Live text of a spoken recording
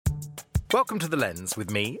Welcome to The Lens with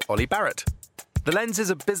me, Ollie Barrett. The Lens is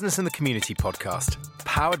a business in the community podcast,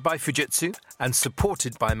 powered by Fujitsu and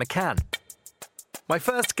supported by McCann. My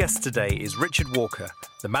first guest today is Richard Walker,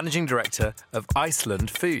 the Managing Director of ICELAND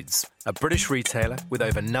Foods, a British retailer with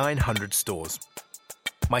over 900 stores.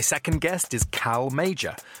 My second guest is Cal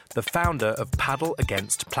Major, the founder of Paddle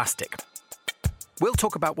Against Plastic. We'll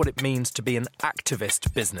talk about what it means to be an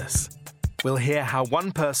activist business. We'll hear how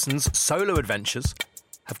one person's solo adventures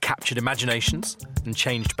have captured imaginations and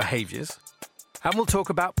changed behaviours. And we'll talk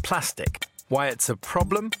about plastic, why it's a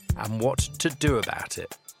problem and what to do about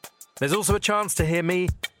it. There's also a chance to hear me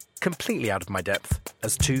completely out of my depth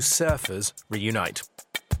as two surfers reunite.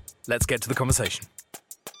 Let's get to the conversation.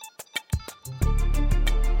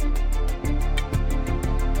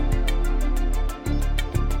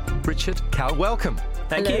 Richard, Cal, welcome.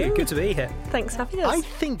 Thank Hello. you. Good to be here. Thanks for having us. I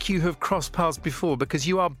think you have crossed paths before because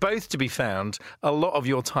you are both to be found a lot of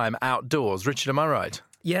your time outdoors. Richard, am I right?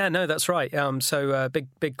 Yeah, no, that's right. So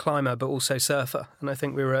big climber, but also surfer. And I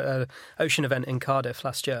think we were at an ocean event in Cardiff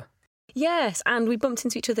last year. Yes, and we bumped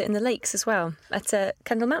into each other in the lakes as well at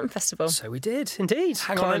Kendal Mountain Festival. So we did, indeed.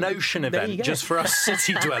 Hang on, an ocean event just for us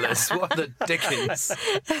city dwellers. What the dickens?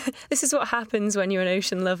 This is what happens when you're an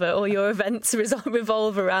ocean lover. All your events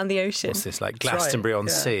revolve around the ocean. What's this, like Glastonbury on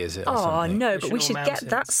Sea, is it? Or Oh, something? no, but we Ocean should or get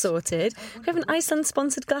that mountains. sorted. We have an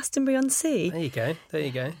Iceland-sponsored Glastonbury on Sea. There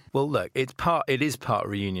you go. Well, look, it is part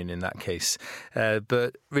reunion in that case.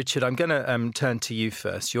 But Richard, I'm going to turn to you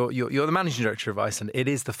first. You're the managing director of Iceland. It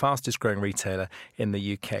is the fastest growing retailer in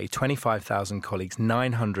the UK. 25,000 colleagues,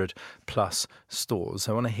 900 plus stores.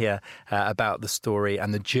 I want to hear about the story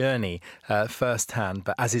and the journey firsthand.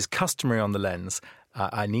 But as is customary on The Lens,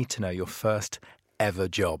 I need to know your first ever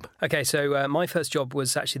job. Okay, so my first job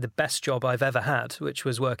was actually the best job I've ever had, which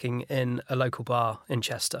was working in a local bar in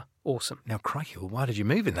Chester. Awesome. Now, crikey, well, why did you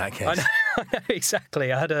move in that case? I know,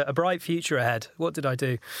 exactly. I had a bright future ahead. What did I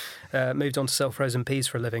do? Moved on to sell frozen peas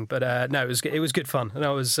for a living. But no, it was good fun. And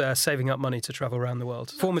I was saving up money to travel around the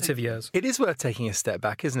world. Formative years. It is worth taking a step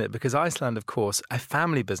back, isn't it? Because Iceland, of course, a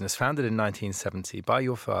family business founded in 1970 by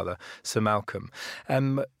your father, Sir Malcolm.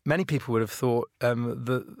 Many people would have thought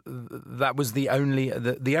that was the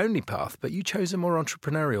only path, but you chose a more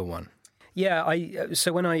entrepreneurial one. Yeah,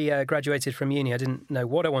 so when I graduated from uni, I didn't know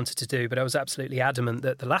what I wanted to do, but I was absolutely adamant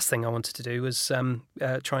that the last thing I wanted to do was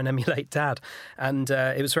try and emulate Dad. And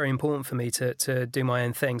it was very important for me to do my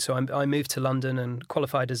own thing. So I moved to London and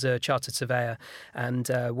qualified as a chartered surveyor and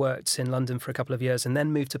worked in London for a couple of years and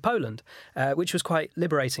then moved to Poland, which was quite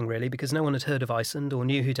liberating, really, because no one had heard of Iceland or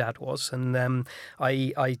knew who Dad was. And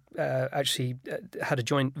I actually had a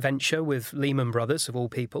joint venture with Lehman Brothers, of all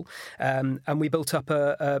people, and we built up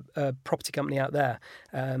a property company out there,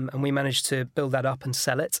 and we managed to build that up and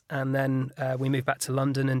sell it, and then we moved back to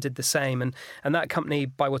London and did the same, and that company,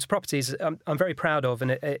 Bywater Properties, I'm very proud of,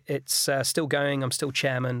 and it's still going. I'm still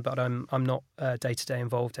chairman, but I'm not day-to-day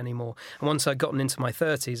involved anymore. And once I'd gotten into my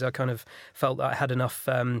 30s, I kind of felt that I had enough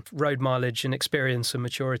road mileage and experience and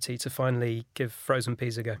maturity to finally give frozen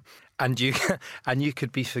peas a go. And you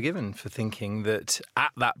could be forgiven for thinking that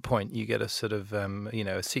at that point you get a sort of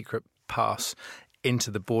a secret pass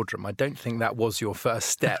into the boardroom. I don't think that was your first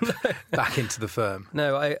step back into the firm.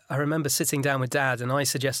 No, I remember sitting down with Dad and I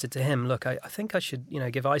suggested to him, look, I think I should,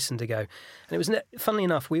 give Iceland a go. And it was, funnily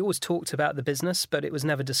enough, we always talked about the business, but it was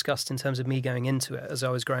never discussed in terms of me going into it as I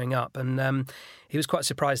was growing up. And he was quite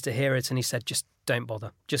surprised to hear it, and he said, just don't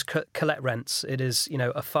bother. Just collect rents. It is,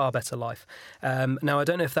 a far better life. Now, I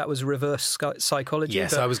don't know if that was reverse psychology.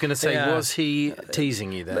 Yes, but, I was going to say, was he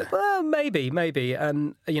teasing you there? Well, maybe.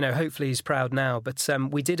 And, hopefully he's proud now. But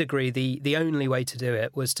we did agree the only way to do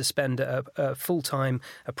it was to spend a full-time,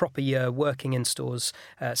 a proper year working in stores,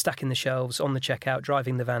 stacking the shelves, on the checkout,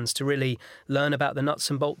 driving the vans to really learn about the nuts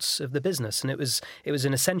and bolts of the business. And it was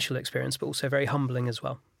an essential experience, but also very humbling as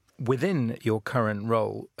well. Within your current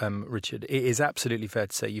role, Richard, it is absolutely fair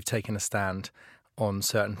to say you've taken a stand on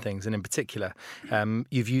certain things. And in particular,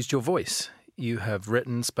 you've used your voice. You have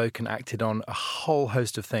written, spoken, acted on a whole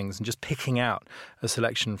host of things. And just picking out a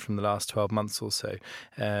selection from the last 12 months or so,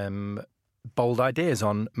 bold ideas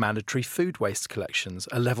on mandatory food waste collections,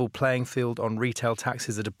 a level playing field on retail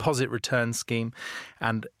taxes, a deposit return scheme,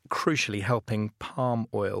 and crucially helping palm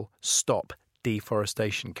oil stop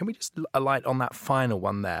deforestation. Can we just alight on that final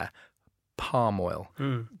one there? Palm oil.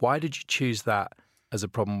 Why did you choose that as a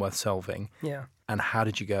problem worth solving? Yeah. And how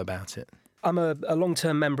did you go about it? I'm a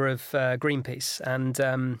long-term member of Greenpeace,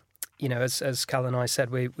 and as Cal and I said,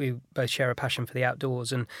 we both share a passion for the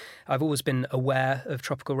outdoors, and I've always been aware of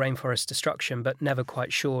tropical rainforest destruction, but never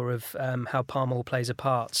quite sure of how palm oil plays a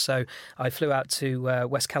part. So I flew out to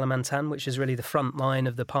West Kalimantan, which is really the front line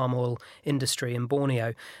of the palm oil industry in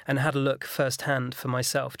Borneo, and had a look firsthand for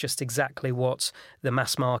myself just exactly what the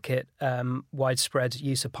mass market widespread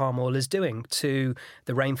use of palm oil is doing to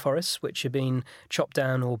the rainforests, which are being chopped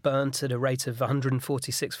down or burnt at a rate of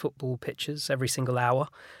 146 football pitches every single hour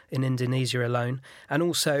in Indonesia alone, and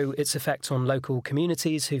also its effect on local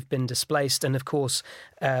communities who've been displaced, and of course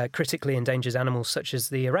critically endangered animals such as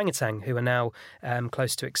the orangutan, who are now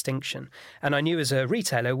close to extinction. And I knew as a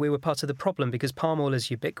retailer we were part of the problem, because palm oil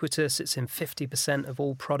is ubiquitous. It's in 50% of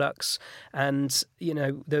all products, and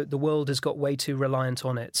the world has got way too reliant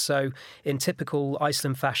on it. So in typical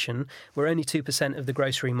Iceland fashion, we're only 2% of the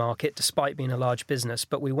grocery market, despite being a large business,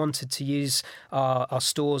 but we wanted to use our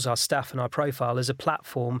stores, our staff and our profile as a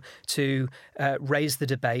platform to raise the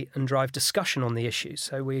debate and drive discussion on the issue.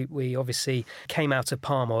 So we obviously came out of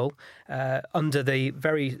palm oil under the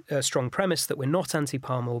very strong premise that we're not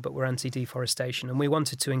anti-palm oil, but we're anti-deforestation. And we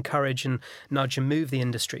wanted to encourage and nudge and move the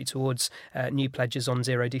industry towards new pledges on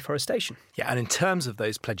zero deforestation. Yeah, and in terms of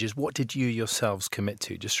those pledges, what did you yourselves commit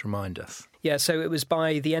to? Just remind us. Yeah, so it was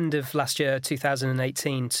by the end of last year,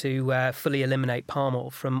 2018, to fully eliminate palm oil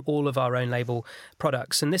from all of our own label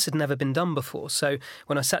products. And this had never been done before. So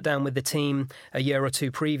when I sat down with the team a year or two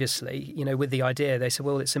previously, with the idea, they said,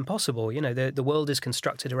 well, it's impossible. The world is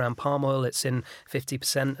constructed around palm oil. It's in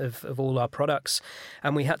 50% of all our products.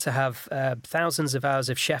 And we had to have thousands of hours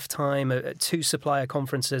of chef time, 2 supplier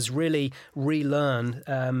conferences, really relearn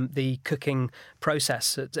the cooking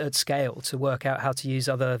process at scale to work out how to use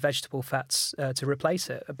other vegetable fats to replace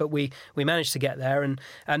it. But we managed to get there,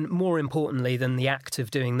 and more importantly than the act of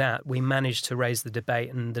doing that, we managed to raise the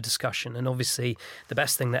debate and the discussion. And obviously the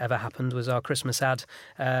best thing that ever happened was our Christmas ad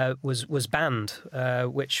was banned,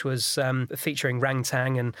 which was featuring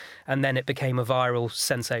orangutan, and then it became a viral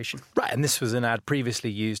sensation. Right, and this was an ad previously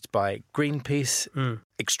used by Greenpeace.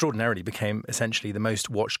 Extraordinarily became essentially the most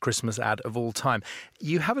watched Christmas ad of all time.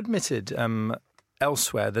 You have admitted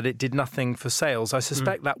elsewhere that it did nothing for sales. I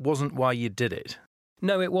suspect that wasn't why you did it.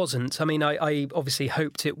 No, it wasn't. I mean, I obviously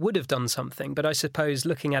hoped it would have done something, but I suppose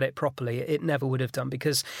looking at it properly, it never would have done,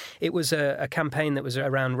 because it was a campaign that was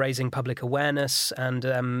around raising public awareness and,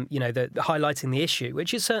 highlighting the issue,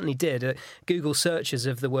 which it certainly did. Google searches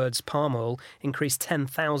of the words palm oil increased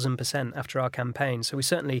 10,000% after our campaign. So we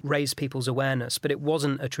certainly raised people's awareness, but it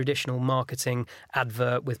wasn't a traditional marketing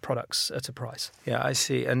advert with products at a price. Yeah, I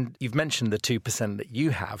see. And you've mentioned the 2% that you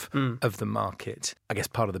have of the market. I guess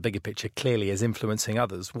part of the bigger picture clearly is influencing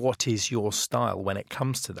others. What is your style when it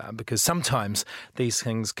comes to that? Because sometimes these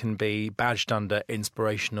things can be badged under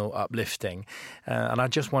inspirational, uplifting. And I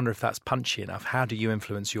just wonder if that's punchy enough. How do you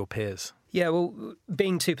influence your peers? Yeah, well,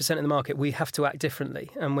 being 2% of the market, we have to act differently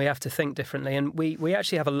and we have to think differently. And we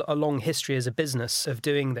actually have a long history as a business of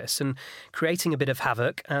doing this and creating a bit of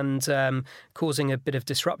havoc and causing a bit of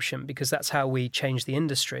disruption, because that's how we change the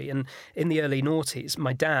industry. And in the early noughties,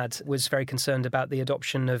 my dad was very concerned about the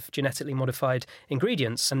adoption of genetically modified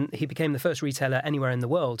ingredients, and he became the first retailer anywhere in the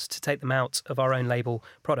world to take them out of our own label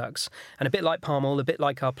products. And a bit like palm oil, a bit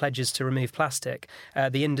like our pledges to remove plastic,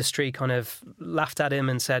 the industry kind of laughed at him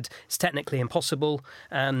and said, it's technically impossible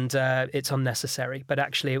and it's unnecessary. But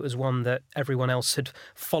actually it was one that everyone else had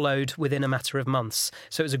followed within a matter of months.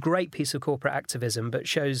 So it was a great piece of corporate activism, but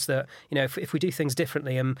shows that, if we do things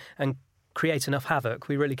differently and create enough havoc,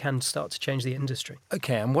 we really can start to change the industry.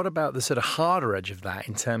 Okay, and what about the sort of harder edge of that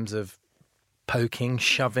in terms of poking,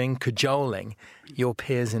 shoving, cajoling your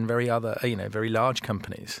peers in very large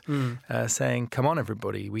companies, saying, come on,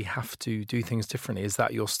 everybody, we have to do things differently. Is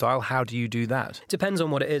that your style? How do you do that? Depends on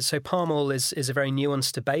what it is. So palm oil is a very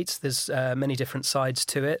nuanced debate. There's many different sides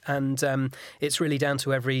to it, and it's really down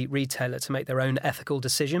to every retailer to make their own ethical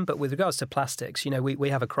decision. But with regards to plastics, we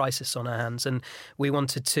have a crisis on our hands, and we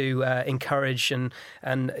wanted to encourage and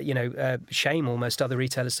shame almost other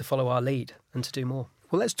retailers to follow our lead and to do more.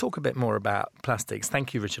 Well, let's talk a bit more about plastics.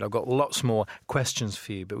 Thank you, Richard. I've got lots more questions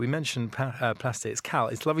for you, but we mentioned plastics. Cal,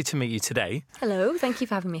 it's lovely to meet you today. Hello, thank you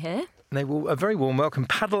for having me here. A very warm welcome.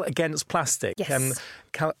 Paddle against plastic. Yes.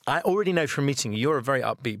 Cal, I already know from meeting you, you're a very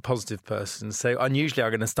upbeat, positive person. So unusually, I'm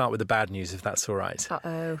going to start with the bad news, if that's all right.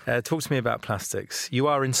 Uh-oh. Talk to me about plastics. You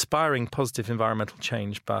are inspiring positive environmental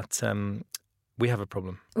change, but we have a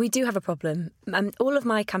problem. We do have a problem. All of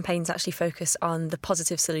my campaigns actually focus on the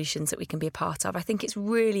positive solutions that we can be a part of. I think it's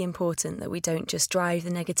really important that we don't just drive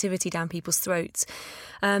the negativity down people's throats,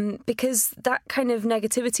 because that kind of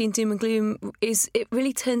negativity and doom and gloom it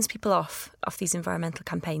really turns people off these environmental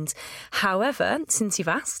campaigns. However, since you've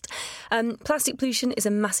asked, plastic pollution is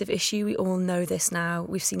a massive issue. We all know this now.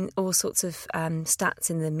 We've seen all sorts of stats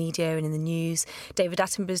in the media and in the news. David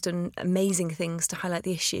Attenborough's done amazing things to highlight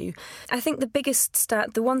the issue. I think the biggest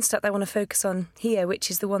stat, the one stat that I want to focus on here,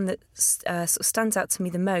 which is the one that sort of stands out to me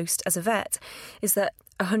the most as a vet, is that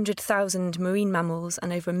 100,000 marine mammals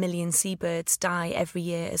and over 1 million seabirds die every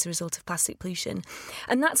year as a result of plastic pollution.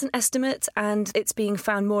 And that's an estimate, and it's being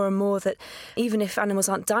found more and more that even if animals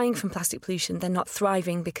aren't dying from plastic pollution, they're not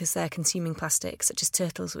thriving because they're consuming plastic, such as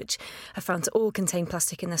turtles, which are found to all contain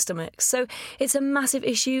plastic in their stomachs. So it's a massive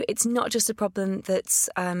issue. It's not just a problem that's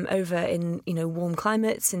over in warm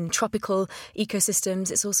climates, in tropical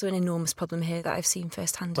ecosystems. It's also an enormous problem here that I've seen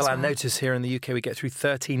firsthand as well. I notice here in the UK we get through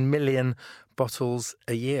 13 million bottles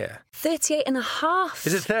a year. 38 and a half.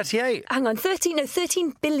 Is it 38? Hang on,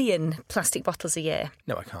 13 billion plastic bottles a year.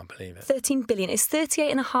 No, I can't believe it. 13 billion. It's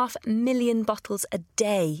 38.5 million bottles a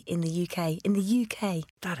day in the UK. In the UK.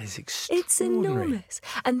 That is extraordinary. It's enormous.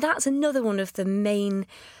 And that's another one of the main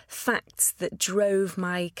facts that drove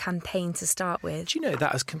my campaign to start with. Do you know,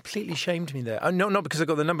 that has completely shamed me there. Not because I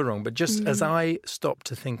got the number wrong, but just as I stopped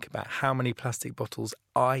to think about how many plastic bottles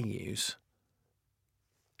I use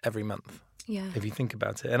every month. Yeah. If you think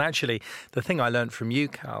about it. And actually, the thing I learned from you,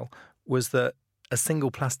 Cal, was that a single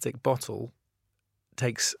plastic bottle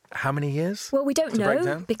takes how many years? Well, we don't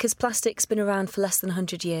know because plastic's been around for less than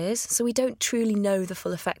 100 years, so we don't truly know the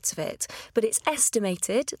full effects of it. But it's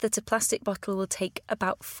estimated that a plastic bottle will take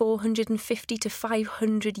about 450 to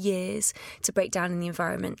 500 years to break down in the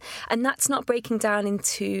environment. And that's not breaking down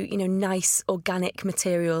into, nice organic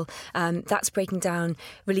material. That's breaking down,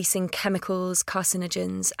 releasing chemicals,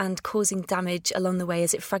 carcinogens, and causing damage along the way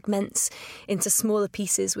as it fragments into smaller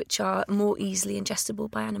pieces which are more easily ingestible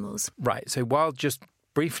by animals. Right. So while just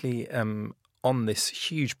briefly on this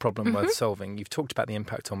huge problem worth solving, you've talked about the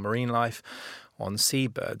impact on marine life, on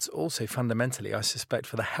seabirds, also fundamentally, I suspect,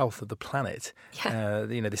 for the health of the planet. Yeah.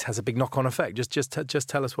 This has a big knock-on effect. Just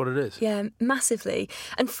tell us what it is. Yeah, massively.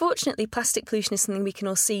 Unfortunately, plastic pollution is something we can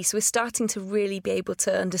all see, so we're starting to really be able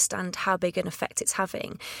to understand how big an effect it's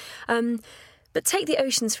having. But take the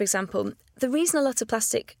oceans, for example. The reason a lot of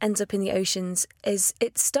plastic ends up in the oceans is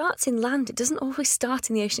it starts in land. It doesn't always start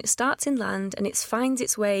in the ocean. It starts in land and it finds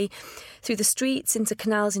its way through the streets, into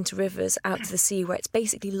canals, into rivers, out to the sea, where it's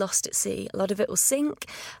basically lost at sea. A lot of it will sink,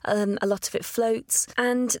 a lot of it floats.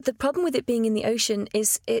 And the problem with it being in the ocean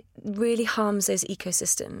is it really harms those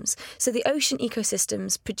ecosystems. So the ocean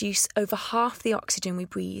ecosystems produce over half the oxygen we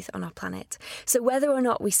breathe on our planet. So whether or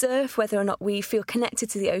not we surf, whether or not we feel connected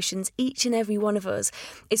to the oceans, each and every one of us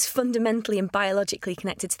is fundamentally and biologically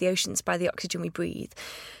connected to the oceans by the oxygen we breathe.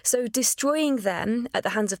 So destroying them at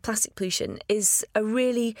the hands of plastic pollution is a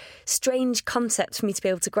really strange concept for me to be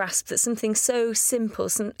able to grasp, that something so simple,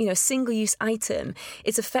 a single-use item,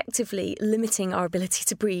 is effectively limiting our ability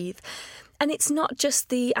to breathe. And it's not just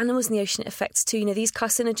the animals in the ocean it affects too. These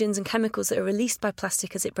carcinogens and chemicals that are released by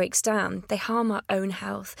plastic as it breaks down, they harm our own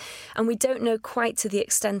health. And we don't know quite to the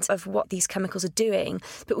extent of what these chemicals are doing,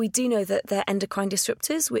 but we do know that they're endocrine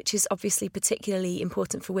disruptors, which is obviously particularly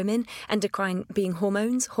important for women, endocrine being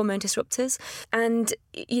hormone disruptors. And,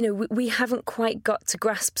 we haven't quite got to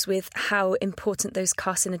grasps with how important those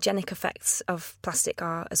carcinogenic effects of plastic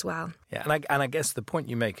are as well. Yeah, and I guess the point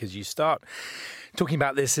you make as you start talking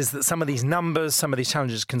about this is that some of these numbers, some of these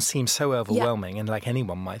challenges can seem so overwhelming, and like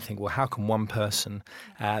anyone might think, well, how can one person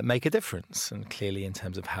make a difference? And clearly in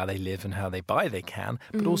terms of how they live and how they buy, they can,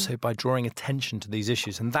 but also by drawing attention to these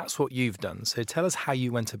issues. And that's what you've done. So tell us how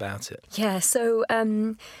you went about it. Yeah, so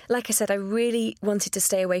like I said, I really wanted to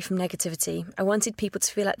stay away from negativity. I wanted people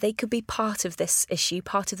to feel like they could be part of this issue,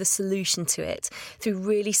 part of the solution to it, through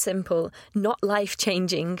really simple, not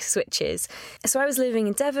life-changing switches. So I was living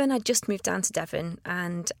in Devon. I'd just moved down to Devon,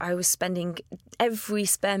 and I was spending every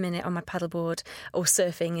spare minute on my paddleboard or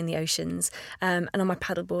surfing in the oceans, and on my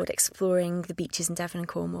paddleboard exploring the beaches in Devon and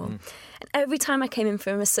Cornwall. And every time I came in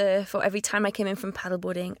from a surf or every time I came in from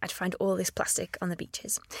paddleboarding, I'd find all this plastic on the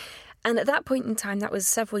beaches. And at that point in time, that was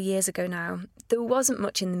several years ago now, there wasn't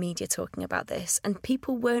much in the media talking about this, and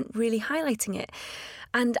people weren't really highlighting it.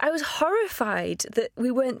 And I was horrified that we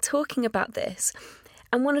weren't talking about this.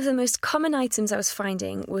 And one of the most common items I was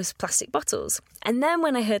finding was plastic bottles. And then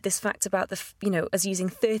when I heard this fact about us using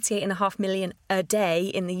 38.5 million a day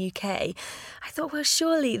in the UK, I thought, well,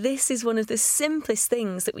 surely this is one of the simplest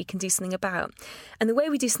things that we can do something about. And the way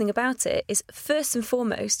we do something about it is, first and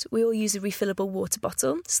foremost, we all use a refillable water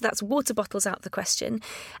bottle. So that's water bottles out of the question.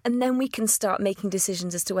 And then we can start making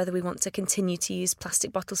decisions as to whether we want to continue to use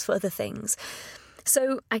plastic bottles for other things.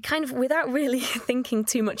 So I kind of, without really thinking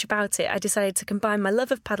too much about it, I decided to combine my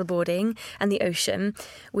love of paddleboarding and the ocean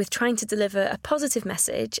with trying to deliver a positive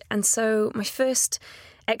message. And so my first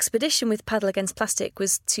expedition with Paddle Against Plastic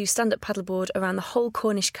was to stand up paddleboard around the whole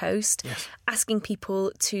Cornish coast, asking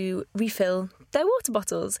people to refill their water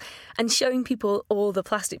bottles and showing people all the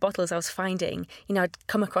plastic bottles I was finding. You know, I'd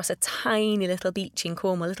come across a tiny little beach in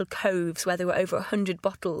Cornwall, little coves where there were over 100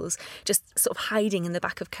 bottles just sort of hiding in the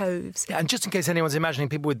back of coves. Yeah, and just in case anyone's imagining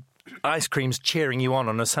people with ice creams cheering you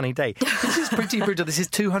on a sunny day, this is pretty brutal. This is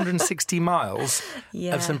 260 miles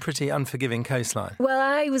of some pretty unforgiving coastline. Well,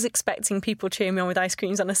 I was expecting people cheering me on with ice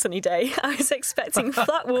creams on a sunny day. I was expecting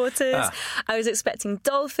flat waters. I was expecting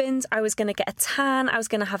dolphins. I was going to get a tan. I was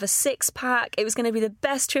going to have a six-pack. It was going to be the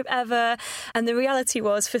best trip ever. And the reality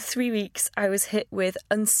was, for 3 weeks, I was hit with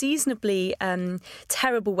unseasonably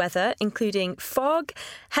terrible weather, including fog,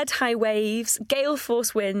 head-high waves,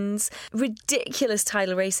 gale-force winds, ridiculous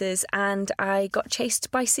tidal races, and I got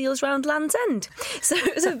chased by seals round Land's End. So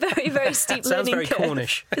it was a very, very steep learning curve. Sounds very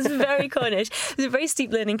Cornish. It was very Cornish. It was a very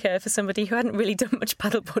steep learning curve for somebody who hadn't really done much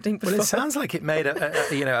paddleboarding before. Well, it sounds like it made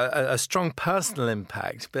a strong personal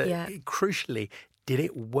impact, but crucially, did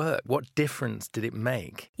it work? What difference did it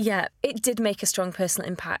make? Yeah, it did make a strong personal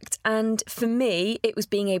impact. And for me, it was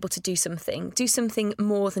being able to do something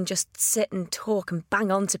more than just sit and talk and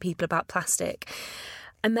bang on to people about plastic.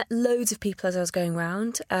 I met loads of people as I was going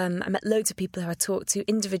around. I met loads of people who I talked to,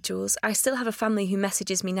 individuals. I still have a family who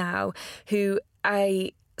messages me now who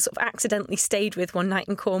I sort of accidentally stayed with one night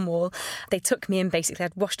in Cornwall. They took me in, basically.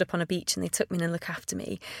 I'd washed up on a beach and they took me in and looked after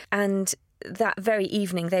me. And that very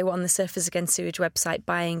evening, they were on the Surfers Against Sewage website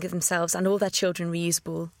buying themselves and all their children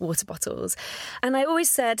reusable water bottles. And I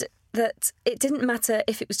always said that it didn't matter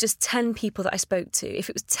if it was just 10 people that I spoke to. If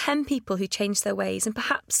it was 10 people who changed their ways and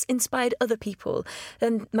perhaps inspired other people,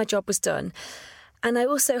 then my job was done. And I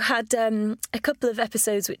also had a couple of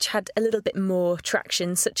episodes which had a little bit more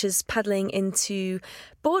traction, such as paddling into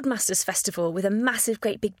Boardmasters Festival with a massive,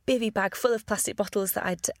 great big bivvy bag full of plastic bottles that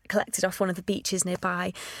I'd collected off one of the beaches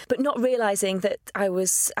nearby, but not realising that I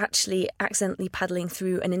was actually accidentally paddling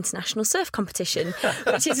through an international surf competition,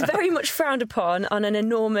 which is very much frowned upon on an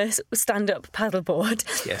enormous stand-up paddleboard.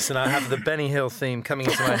 Yes, and I have the Benny Hill theme coming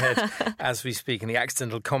into my head as we speak, in the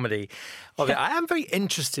accidental comedy of it. I am very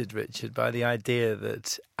interested, Richard, by the idea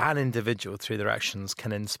that an individual, through their actions,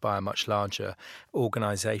 can inspire much larger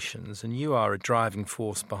organisations. And you are a driving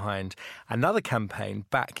force behind another campaign,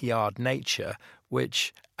 Backyard Nature,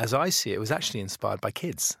 which, as I see it, was actually inspired by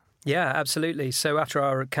kids. Yeah, absolutely. So after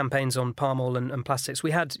our campaigns on palm oil and plastics,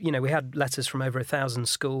 we had letters from over 1,000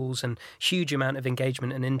 schools and huge amount of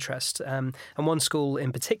engagement and interest. And one school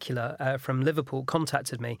in particular from Liverpool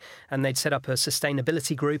contacted me, and they'd set up a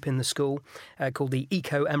sustainability group in the school called the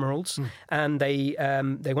Eco Emeralds, and they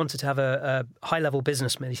wanted to have a high-level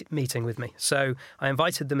business meeting with me. So I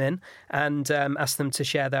invited them in and asked them to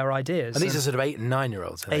share their ideas. And these are sort of 8 and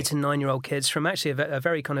 9-year-olds, 8 and 9-year-old kids from actually a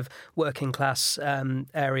very kind of working class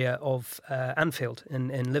area of Anfield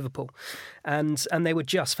in Liverpool, and they were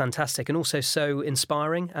just fantastic and also so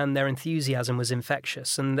inspiring, and their enthusiasm was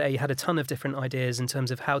infectious, and they had a ton of different ideas in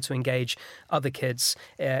terms of how to engage other kids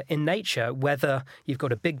in nature, whether you've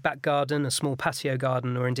got a big back garden, a small patio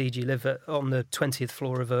garden, or indeed you live on the 20th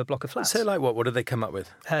floor of a block of flats. So like what did they come up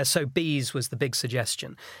with? So bees was the big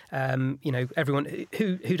suggestion. Everyone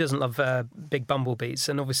who doesn't love big bumblebees,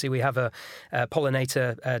 and obviously we have a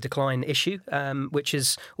pollinator decline issue, which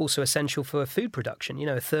is also essential for food production. You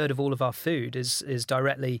know, a third of all of our food is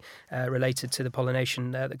directly related to the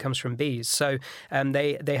pollination that comes from bees. So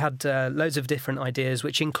they had loads of different ideas,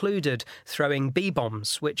 which included throwing bee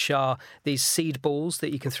bombs, which are these seed balls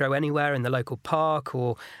that you can throw anywhere in the local park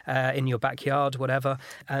or in your backyard, whatever.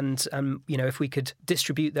 And if we could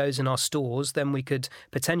distribute those in our stores, then we could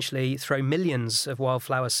potentially throw millions of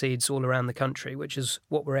wildflower seeds all around the country, which is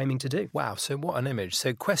what we're aiming to do. Wow, so what an image.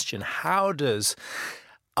 So question, how does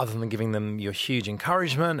other than giving them your huge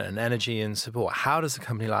encouragement and energy and support, how does a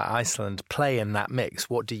company like ICELAND play in that mix?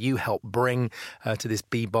 What do you help bring to this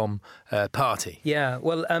bee-bomb party? Yeah,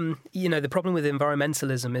 well, the problem with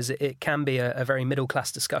environmentalism is it can be a very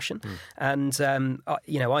middle-class discussion. And,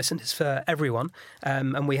 ICELAND is for everyone.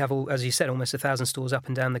 And we have, as you said, almost 1,000 stores up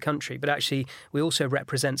and down the country. But actually, we also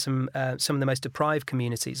represent some of the most deprived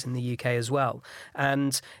communities in the UK as well.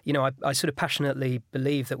 And, I sort of passionately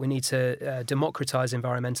believe that we need to democratise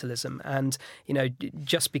environmentalism. And,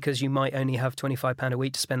 just because you might only have £25 a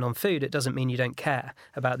week to spend on food, it doesn't mean you don't care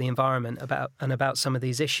about the environment about some of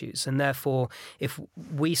these issues. And therefore, if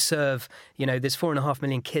we serve, there's 4.5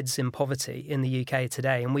 million kids in poverty in the UK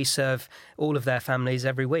today, and we serve all of their families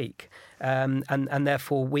every week. And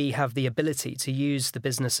therefore, we have the ability to use the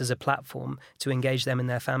business as a platform to engage them in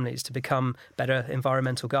their families to become better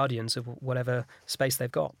environmental guardians of whatever space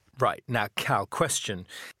they've got. Right. Now, Cal, question.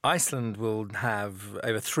 ICELAND will have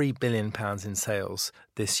over £3 billion in sales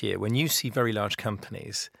this year. When you see very large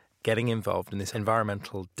companies getting involved in this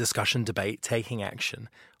environmental discussion, debate, taking action,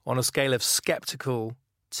 on a scale of sceptical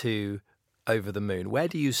to over the moon, where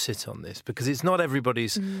do you sit on this? Because it's not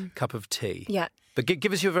everybody's cup of tea. Yeah. But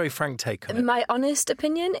give us your very frank take on it. My honest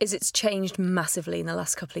opinion is it's changed massively in the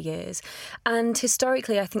last couple of years. And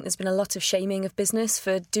historically, I think there's been a lot of shaming of business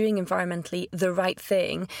for doing environmentally the right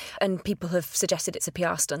thing. And people have suggested it's a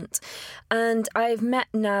PR stunt. And I've met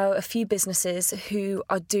now a few businesses who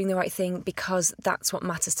are doing the right thing because that's what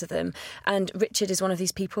matters to them. And Richard is one of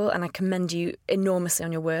these people, and I commend you enormously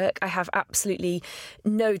on your work. I have absolutely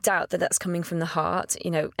no doubt that that's coming from the heart.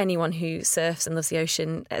 Anyone who surfs and loves the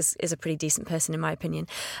ocean is a pretty decent person in my opinion.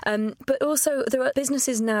 But also there are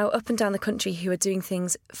businesses now up and down the country who are doing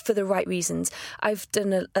things for the right reasons. I've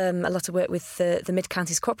done a lot of work with the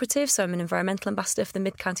Mid-Counties Cooperative, so I'm an environmental ambassador for the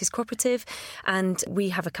Mid-Counties Cooperative, and we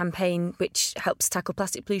have a campaign which helps tackle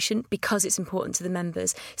plastic pollution because it's important to the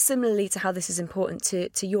members, similarly to how this is important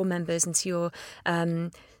to your members and to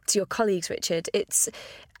your colleagues, Richard.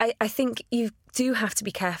 I think you do have to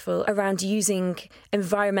be careful around using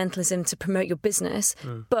environmentalism to promote your business,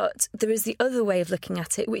 but there is the other way of looking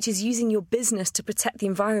at it, which is using your business to protect the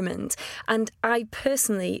environment. And I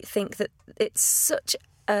personally think that it's such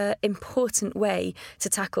important way to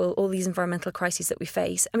tackle all these environmental crises that we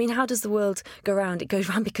face. I mean, how does the world go round? It goes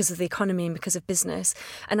round because of the economy and because of business.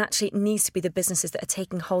 And actually, it needs to be the businesses that are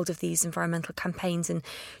taking hold of these environmental campaigns and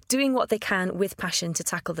doing what they can with passion to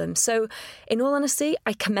tackle them. So, in all honesty,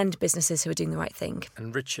 I commend businesses who are doing the right thing.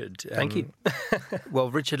 And Richard, thank you.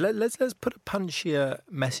 Well, Richard, let's put a punchier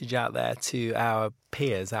message out there to our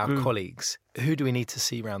peers, our colleagues. Who do we need to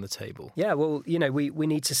see around the table? Yeah, well, we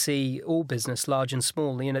need to see all business, large and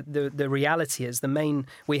small. The reality is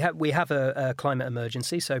we have a climate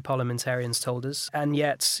emergency, so parliamentarians told us, and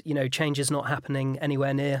yet, change is not happening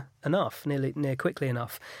anywhere near quickly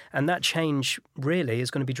enough. And that change really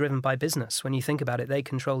is going to be driven by business. When you think about it, they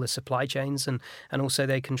control the supply chains and also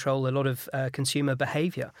they control a lot of consumer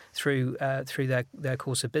behaviour through their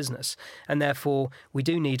course of business. And therefore, we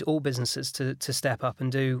do need all businesses to step up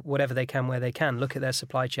and do whatever they can where they can. Look at their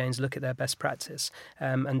supply chains, look at their best practice,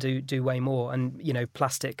 and do way more. And,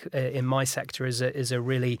 plastic in my sector is a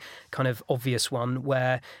really kind of obvious one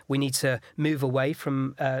where we need to move away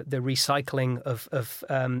from the recycling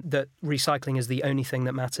that recycling is the only thing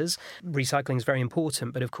that matters. Recycling is very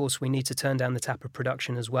important, but of course we need to turn down the tap of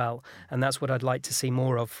production as well. And that's what I'd like to see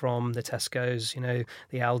more of from the Tesco's,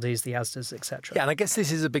 the Aldis, the Asdas, etc. Yeah, and I guess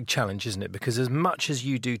this is a big challenge, isn't it? Because as much as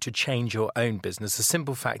you do to change your own business, the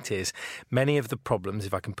simple fact is many of the problems,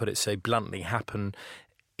 if I can put it so bluntly, happen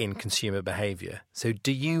in consumer behaviour. So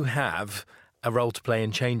do you have a role to play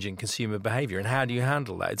in changing consumer behaviour, and how do you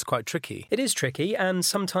handle that? It's quite tricky. It is tricky, and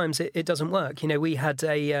sometimes it doesn't work. We had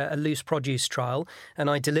a loose produce trial, and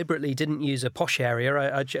I deliberately didn't use a posh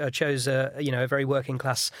area. I chose a very working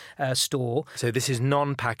class store. So this is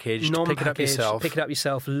non-packaged. Pick it up yourself. Pick it up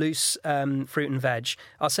yourself. Loose fruit and veg.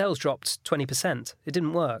 Our sales dropped 20%. It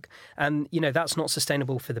didn't work, and that's not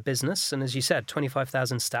sustainable for the business. And as you said,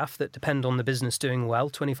 25,000 staff that depend on the business doing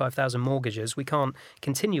well, 25,000 mortgages. We can't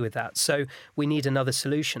continue with that. So we need another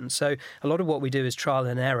solution. So a lot of what we do is trial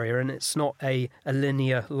and error, and it's not a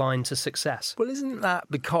linear line to success. Well, isn't that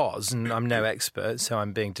because, and I'm no expert, so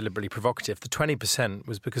I'm being deliberately provocative, the 20%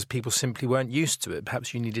 was because people simply weren't used to it.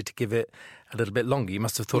 Perhaps you needed to give it a little bit longer. You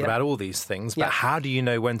must have thought about all these things, but how do you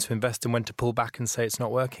know when to invest and when to pull back and say it's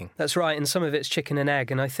not working? That's right, and some of it's chicken and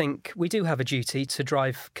egg, and I think we do have a duty to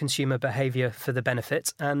drive consumer behaviour for the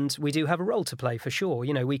benefit, and we do have a role to play for sure.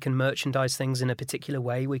 You know, we can merchandise things in a particular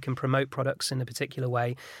way, we can promote products in a particular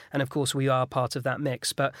way, and of course we are part of that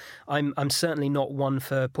mix, but I'm certainly not one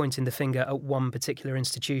for pointing the finger at one particular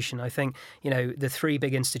institution. I think, you know, the three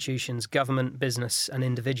big institutions, government, business and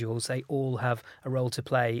individuals, they all have a role to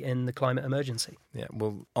play in the climate emergency. Yeah,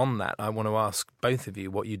 well, on that, I want to ask both of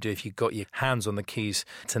you what you do if you got your hands on the keys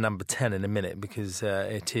to number 10 in a minute, because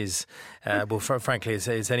it is, frankly,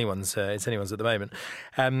 it's anyone's at the moment.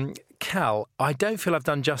 Cal, I don't feel I've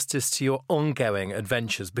done justice to your ongoing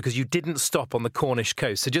adventures because you didn't stop on the Cornish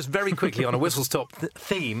coast. So just very quickly on a whistle-stop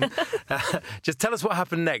theme, just tell us what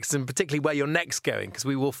happened next, and particularly where you're next going, because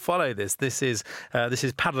we will follow this. This is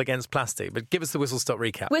Paddle Against Plastic, but give us the whistle-stop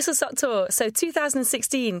recap. Whistle-stop tour. So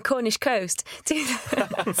 2016, Cornish coast.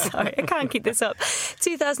 Sorry, I can't keep this up.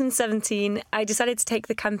 2017, I decided to take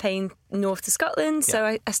the campaign north to Scotland.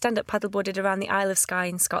 So I stand-up paddleboarded around the Isle of Skye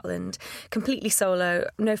in Scotland, completely solo,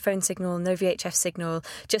 no phone signal, no VHF signal,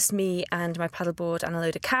 just me and my paddleboard and a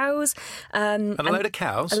load of cows. And a load of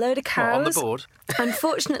cows? A load of cows. What, on the board?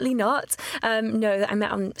 Unfortunately not. No, I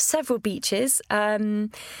met on several beaches.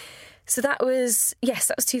 So that was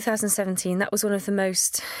 2017. That was one of the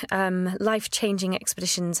most life-changing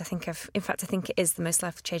expeditions I think it is the most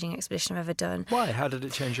life-changing expedition I've ever done. Why? How did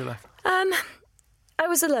it change your life? I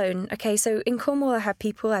was alone. Okay, so in Cornwall I had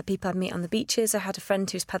people I'd meet on the beaches. I had a friend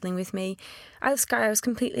who was paddling with me. Isle of Skye, I was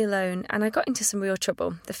completely alone, and I got into some real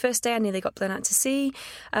trouble. The first day I nearly got blown out to sea.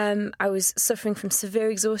 I was suffering from severe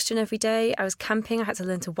exhaustion every day. I was camping. I had to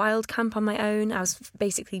learn to wild camp on my own. I was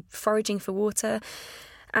basically foraging for water.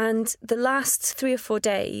 And the last 3 or 4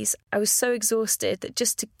 days, I was so exhausted that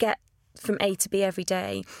just to get from A to B every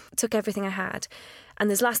day took everything I had. And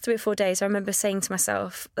those last 3 or 4 days, I remember saying to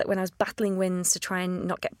myself that when I was battling winds to try and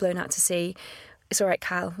not get blown out to sea, it's all right,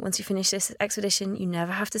 Cal, once you finish this expedition, you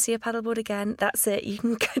never have to see a paddleboard again. That's it. You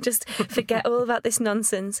can just forget all about this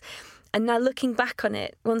nonsense. And now looking back on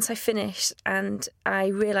it, once I finished and I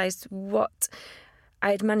realised what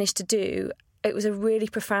I had managed to do, it was a really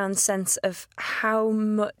profound sense of how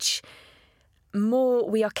much more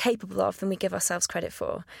we are capable of than we give ourselves credit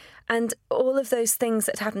for. And all of those things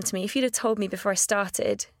that happened to me, if you'd have told me before I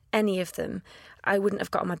started any of them, I wouldn't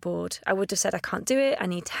have got on my board. I would have said, I can't do it, I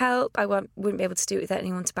need help, I wouldn't be able to do it without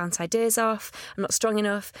anyone to bounce ideas off, I'm not strong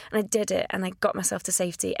enough. And I did it, and I got myself to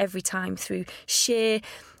safety every time through sheer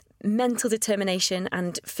mental determination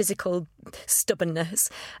and physical stubbornness.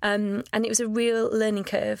 And it was a real learning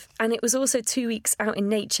curve. And it was also 2 weeks out in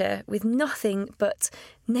nature with nothing but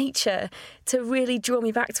nature to really draw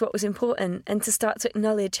me back to what was important and to start to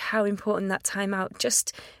acknowledge how important that time out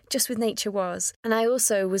just with nature was. And I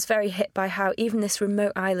also was very hit by how even this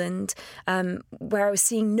remote island, where I was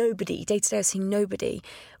seeing nobody, day to day I was seeing nobody,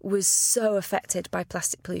 was so affected by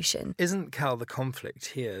plastic pollution. Isn't, Cal, the conflict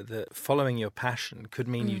here that following your passion could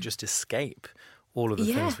mean you just escape all of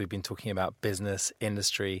the things we've been talking about, business,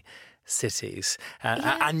 industry, cities,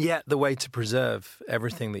 and yet the way to preserve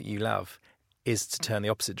everything that you love is to turn the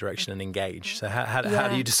opposite direction and engage. So how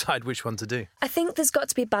do you decide which one to do? I think there's got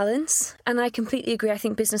to be balance, and I completely agree. I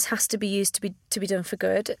think business has to be used to be done for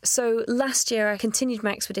good. So last year I continued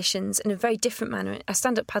my expeditions in a very different manner. I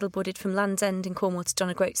stand-up paddleboarded from Land's End in Cornwall to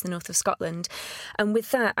Donegroats in the north of Scotland. And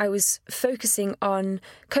with that, I was focusing on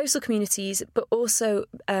coastal communities, but also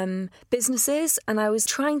businesses. And I was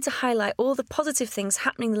trying to highlight all the positive things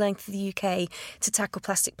happening in the length of the UK to tackle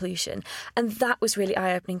plastic pollution. And that was really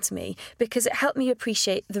eye-opening to me, because it helped me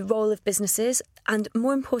appreciate the role of businesses and,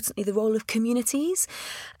 more importantly, the role of communities.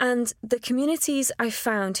 And the communities I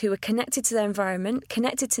found who were connected to their environment,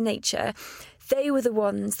 connected to nature, they were the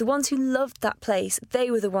ones who loved that place. They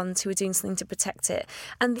were the ones who were doing something to protect it.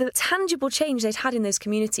 And the tangible change they'd had in those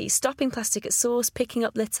communities, stopping plastic at source, picking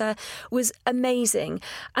up litter, was amazing.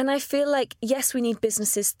 And I feel like, yes, we need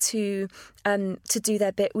businesses to do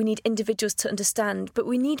their bit. We need individuals to understand, but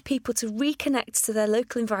we need people to reconnect to their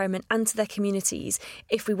local environment and to their communities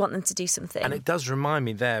if we want them to do something. And it does remind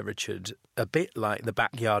me there, Richard, a bit like the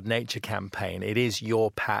Backyard Nature campaign. It is your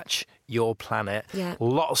patch, your planet,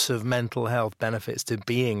 lots of mental health benefits to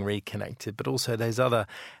being reconnected, but also there's other,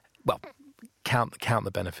 well, count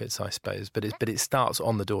the benefits, I suppose, but it starts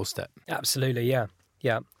on the doorstep. Absolutely, yeah.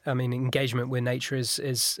 Yeah, I mean, engagement with nature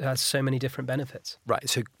has so many different benefits. Right,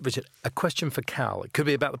 so Richard, a question for Cal. It could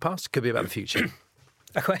be about the past, it could be about the future.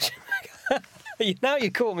 A question? Now you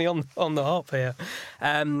caught me on the hop here.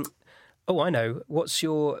 Oh, I know.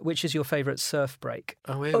 Which is your favourite surf break?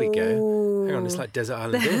 Oh, here we go. Ooh. Hang on, it's like Desert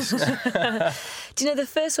Island Discs. Do you know the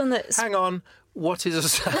first one that's... Hang on. What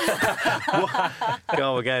is a...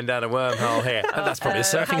 God, we're going down a wormhole here. That's probably a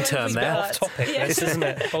surfing term there. Off topic, this, isn't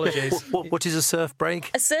it? Apologies. What is a surf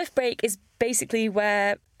break? A surf break is basically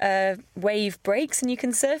where a wave breaks and you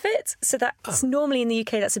can surf it. So that's normally in the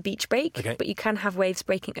UK, that's a beach break, but you can have waves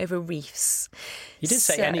breaking over reefs. You did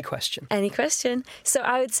say any question. Any question. So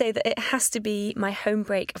I would say that it has to be my home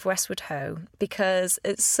break of Westwood Ho, because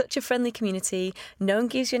it's such a friendly community, no one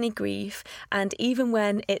gives you any grief, and even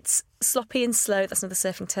when it's sloppy and slow, that's another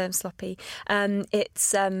surfing term, sloppy,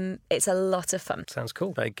 it's a lot of fun. Sounds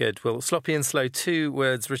cool. Very good. Well, sloppy and slow, 2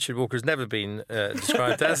 words Richard Walker has never been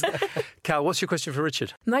described as. Cal, what's your question for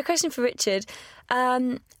Richard? My question for Richard,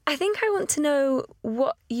 I think I want to know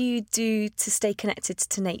what you do to stay connected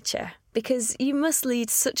to nature, because you must lead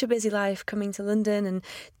such a busy life coming to London and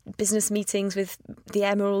business meetings with the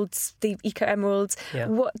emeralds, the eco emeralds. Yeah.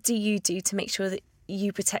 What do you do to make sure that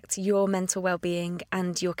you protect your mental well-being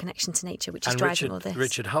and your connection to nature, which is driving all this?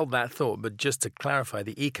 Richard, hold that thought, but just to clarify,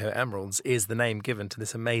 the Eco Emeralds is the name given to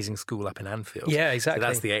this amazing school up in Anfield. Yeah, exactly. So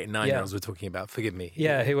that's the 8 and 9-year-olds we're talking about. Forgive me.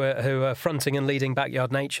 Yeah, who are fronting and leading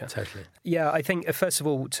backyard nature. Totally. Yeah, I think, first of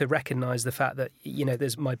all, to recognise the fact that,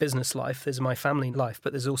 there's my business life, there's my family life,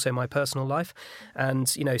 but there's also my personal life. And,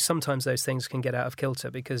 sometimes those things can get out of kilter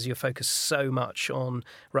because you're focused so much on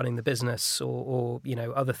running the business or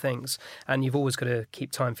other things. And you've always got to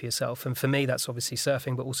keep time for yourself. And for me, that's obviously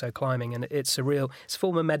surfing, but also climbing. And it's a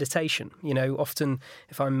form of meditation. Often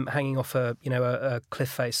if I'm hanging off a cliff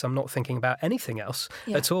face, I'm not thinking about anything else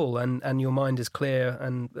at all. And your mind is clear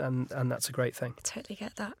and that's a great thing. I totally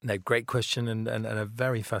get that. No, great question and a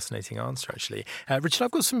very fascinating answer, actually. Richard,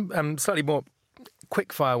 I've got some slightly more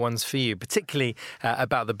quick-fire ones for you, particularly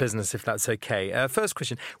about the business, if that's okay. First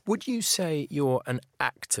question, would you say you're an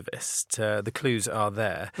activist? The clues are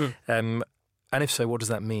there. And if so, what does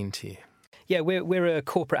that mean to you? Yeah, we're a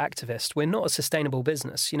corporate activist. We're not a sustainable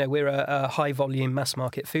business. We're a high-volume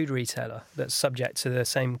mass-market food retailer that's subject to the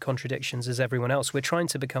same contradictions as everyone else. We're trying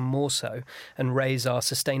to become more so and raise our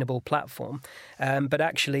sustainable platform. But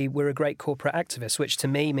actually, we're a great corporate activist, which to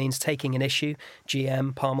me means taking an issue,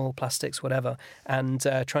 GM, palm oil, plastics, whatever, and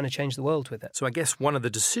trying to change the world with it. So I guess one of the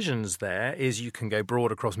decisions there is you can go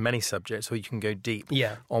broad across many subjects or you can go deep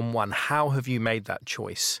on one. How have you made that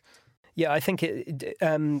choice? Yeah, I think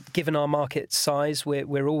given our market size,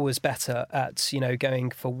 we're always better at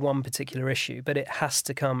going for one particular issue, but it has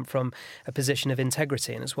to come from a position of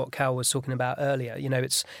integrity, and it's what Cal was talking about earlier.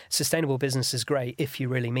 It's sustainable business is great if you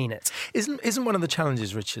really mean it. Isn't one of the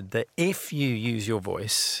challenges, Richard, that if you use your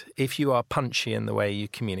voice, if you are punchy in the way you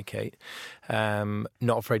communicate,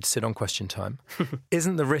 not afraid to sit on question time,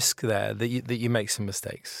 isn't the risk there that you make some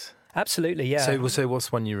mistakes? Absolutely, yeah. So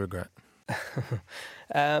what's one you regret?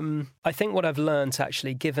 I think what I've learned,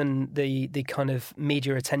 actually, given the kind of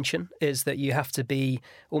media attention, is that you have to be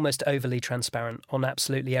almost overly transparent on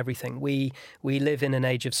absolutely everything. We live in an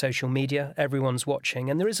age of social media. Everyone's watching.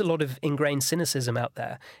 And there is a lot of ingrained cynicism out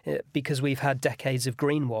there because we've had decades of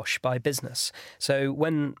greenwash by business. So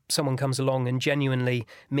when someone comes along and genuinely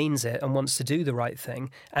means it and wants to do the right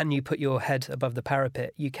thing, and you put your head above the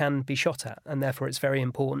parapet, you can be shot at. And therefore, it's very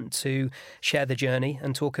important to share the journey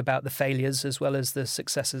and talk about the failures as well as the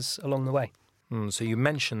successes along the way. So you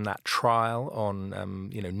mentioned that trial on,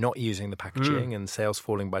 not using the packaging and sales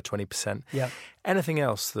falling by 20%. Yeah. Anything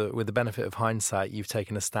else that, with the benefit of hindsight, you've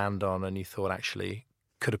taken a stand on and you thought actually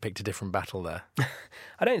could have picked a different battle there?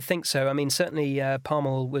 I don't think so. I mean, certainly palm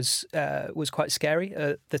oil was quite scary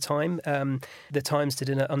at the time. The Times did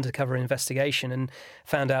an undercover investigation and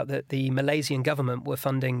found out that the Malaysian government were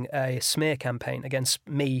funding a smear campaign against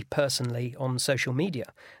me personally on social media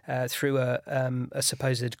through a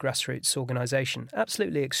supposed grassroots organisation.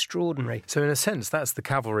 Absolutely extraordinary. So in a sense, that's the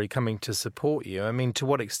cavalry coming to support you. I mean, to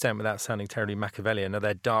what extent, without sounding terribly Machiavellian, are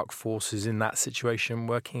there dark forces in that situation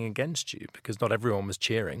working against you? Because not everyone was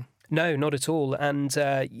cheering. No, not at all. And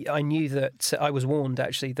I knew that I was warned,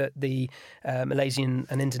 actually, that the Malaysian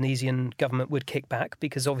and Indonesian government would kick back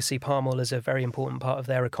because obviously palm oil is a very important part of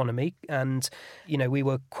their economy. And, we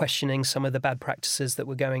were questioning some of the bad practices that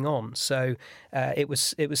were going on. So it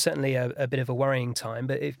was certainly a bit of a worrying time.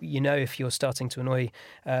 But if you're starting to annoy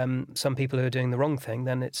some people who are doing the wrong thing,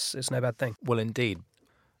 then it's no bad thing. Well, indeed.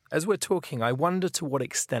 As we're talking, I wonder to what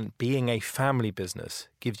extent being a family business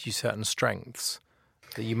gives you certain strengths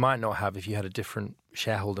that you might not have if you had a different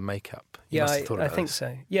shareholder makeup? Yeah, I think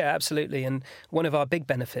so. Yeah, absolutely. And one of our big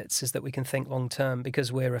benefits is that we can think long term because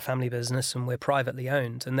we're a family business and we're privately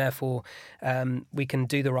owned, and therefore we can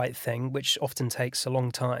do the right thing, which often takes a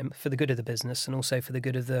long time, for the good of the business and also for the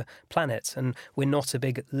good of the planet. And we're not a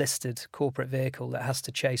big listed corporate vehicle that has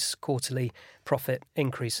to chase quarterly profit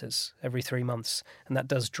increases every 3 months, and that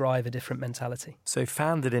does drive a different mentality. So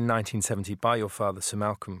founded in 1970 by your father, Sir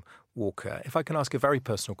Malcolm Walker. If I can ask a very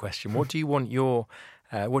personal question, what do you want your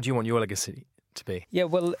legacy to be? Yeah,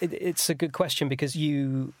 well, it's a good question because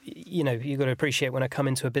you've got to appreciate when I come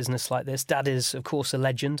into a business like this, Dad is, of course, a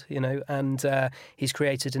legend, and he's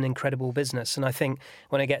created an incredible business. And I think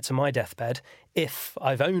when I get to my deathbed, if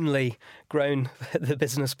I've only grown the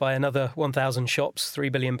business by another 1,000 shops, £3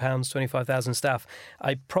 billion, 25,000 staff,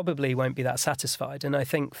 I probably won't be that satisfied. And I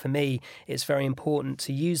think for me, it's very important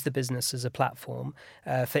to use the business as a platform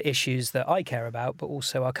for issues that I care about, but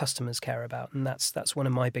also our customers care about. And that's one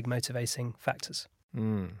of my big motivating factors.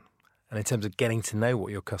 And in terms of getting to know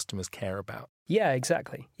what your customers care about. Yeah,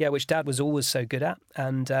 exactly. Yeah, which Dad was always so good at.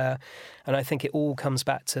 And I think it all comes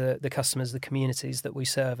back to the customers, the communities that we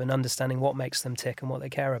serve, and understanding what makes them tick and what they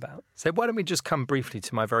care about. So why don't we just come briefly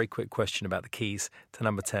to my very quick question about the keys to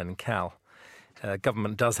number 10, Cal.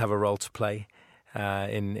 Government does have a role to play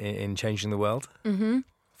in changing the world. Mm-hmm.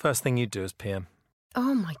 First thing you'd do as PM?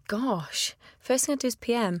 Oh, my gosh. First thing I'd do as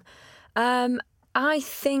PM? I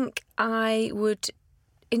think I would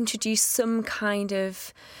introduce some kind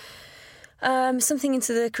of something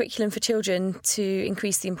into the curriculum for children to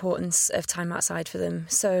increase the importance of time outside for them.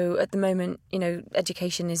 So at the moment,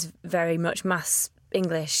 education is very much maths,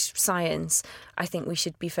 English, science. I think we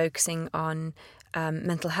should be focusing on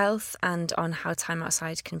mental health and on how time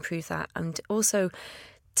outside can improve that, and also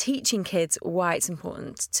teaching kids why it's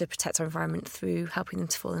important to protect our environment through helping them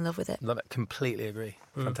to fall in love with it. Love it. Completely agree.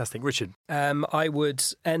 Fantastic. Richard? I would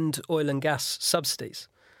end oil and gas subsidies.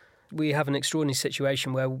 We have an extraordinary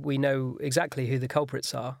situation where we know exactly who the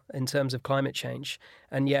culprits are in terms of climate change,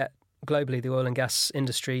 and yet globally the oil and gas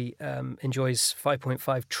industry enjoys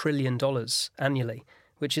 $5.5 trillion annually,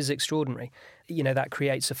 which is extraordinary. That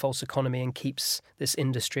creates a false economy and keeps this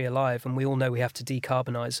industry alive, and we all know we have to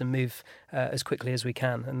decarbonise and move as quickly as we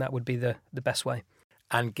can, and that would be the best way.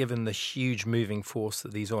 And given the huge moving force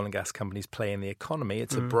that these oil and gas companies play in the economy,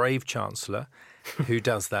 it's a brave chancellor who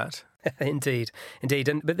does that. Indeed.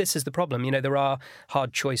 But this is the problem. There are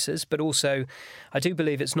hard choices, but also I do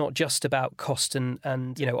believe it's not just about cost and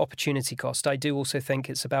opportunity cost. I do also think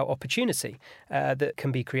it's about opportunity that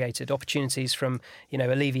can be created. Opportunities from,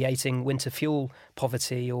 alleviating winter fuel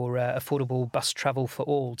poverty or affordable bus travel for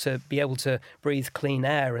all, to be able to breathe clean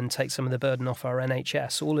air and take some of the burden off our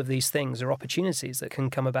NHS. All of these things are opportunities that can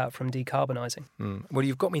come about from decarbonising. Well,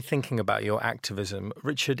 you've got me thinking about your activism.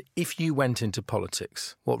 Richard, if you went into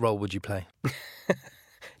politics, what role would you play?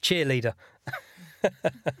 Cheerleader.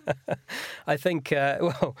 I think.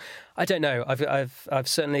 I don't know. I've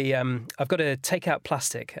certainly. I've got to take out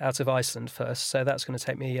plastic out of Iceland first, so that's going to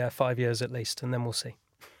take me 5 years at least, and then we'll see.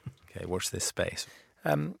 Okay, watch this space.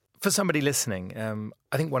 For somebody listening,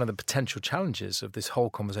 I think one of the potential challenges of this whole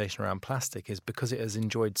conversation around plastic is because it has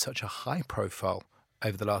enjoyed such a high profile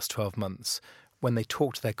over the last 12 months. When they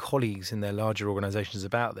talk to their colleagues in their larger organisations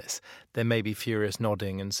about this, they may be furious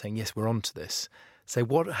nodding and saying, yes, we're on to this. So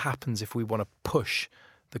what happens if we want to push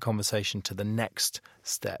the conversation to the next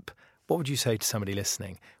step? What would you say to somebody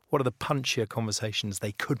listening? What are the punchier conversations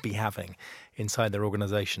they could be having inside their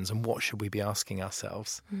organisations, and what should we be asking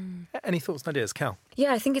ourselves? Any thoughts and ideas, Cal?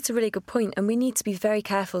 Yeah, I think it's a really good point, and we need to be very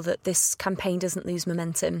careful that this campaign doesn't lose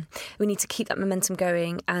momentum. We need to keep that momentum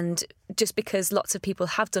going, and just because lots of people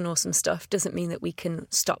have done awesome stuff doesn't mean that we can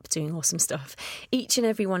stop doing awesome stuff. Each and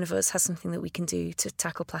every one of us has something that we can do to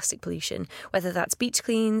tackle plastic pollution, whether that's beach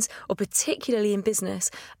cleans or, particularly in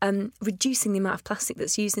business, reducing the amount of plastic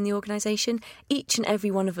that's used in the organisation. Each and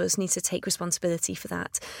every one of us needs to take responsibility for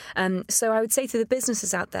that. So I would say to the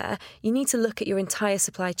businesses out there, you need to look at your entire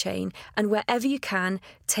supply chain, and wherever you can,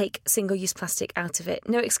 take single-use plastic out of it.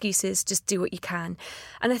 No excuses, just do what you can.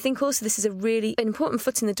 And I think also this is a really important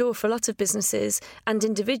foot in the door for a lot of businesses and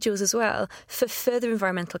individuals as well for further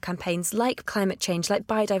environmental campaigns like climate change, like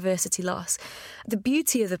biodiversity loss. The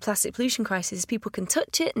beauty of the plastic pollution crisis is people can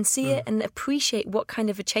touch it and see it and appreciate what kind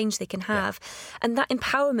of a change they can have. Yeah. And that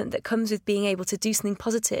empowerment that comes with being able to do something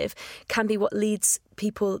positive can be what leads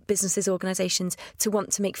people, businesses, organisations to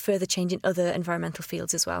want to make further change in other environmental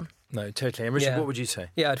fields as well. No, totally. And Richard, what would you say?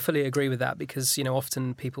 Yeah, I'd fully agree with that because,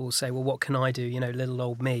 often people say, well, what can I do? Little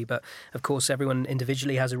old me. But of course, everyone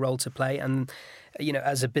individually has a role to play. And,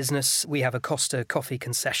 as a business, we have a Costa coffee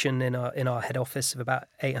concession in our head office of about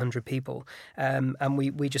 800 people. And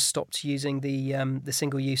we just stopped using the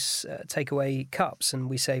single-use takeaway cups, and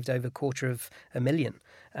we saved over $250,000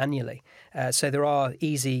 annually. So there are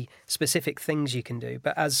easy, specific things you can do.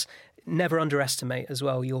 But never underestimate as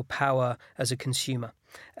well your power as a consumer.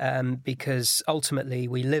 Because ultimately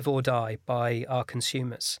we live or die by our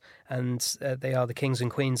consumers, and they are the kings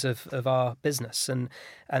and queens of our business, and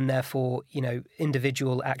therefore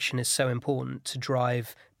individual action is so important to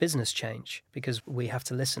drive business change because we have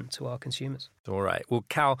to listen to our consumers. All right. Well,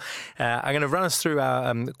 Cal, I'm going to run us through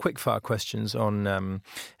our quickfire questions on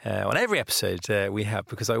every episode we have,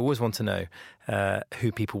 because I always want to know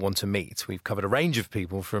who people want to meet. We've covered a range of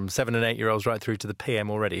people from 7 and 8 year olds right through to the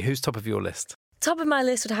PM already. Who's top of your list? Top of my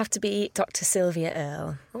list would have to be Dr. Sylvia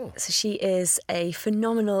Earle. Oh. So she is a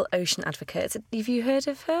phenomenal ocean advocate. Have you heard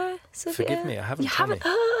of her, Sylvia? Forgive me, I haven't. You haven't?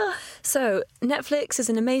 So Netflix is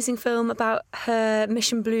an amazing film about her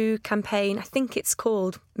Mission Blue campaign. I think it's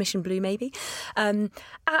called Mission Blue, maybe.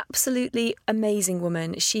 Absolutely amazing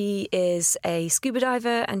woman. She is a scuba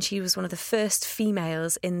diver, and she was one of the first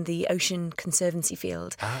females in the ocean conservancy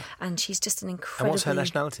field. And she's just an incredible... And what's her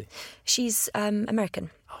nationality? She's American.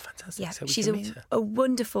 Oh, fantastic. Yeah, so she's a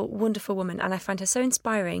wonderful, wonderful woman, and I find her so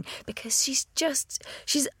inspiring because she's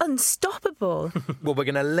unstoppable. Well, we're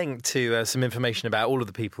going to link to some information about all of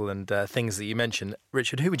the people and things that you mentioned.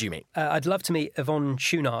 Richard, who would you meet? I'd love to meet Yvonne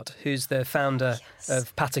Chouinard, who's the founder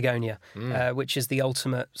of Patagonia, which is the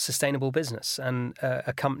ultimate sustainable business, and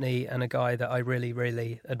a company and a guy that I really,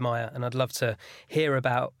 really admire. And I'd love to hear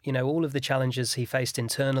about, all of the challenges he faced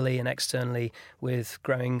internally and externally with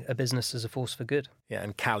growing a business as a force for good. Yeah,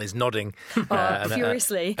 and Cal is nodding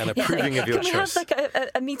furiously and approving of your choice. Can we have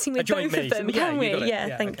a meeting with both of them? Can we?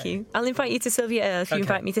 Yeah, thank you. I'll invite you to Sylvia Earle if you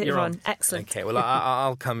invite me to Yvonne. Excellent. Okay, well,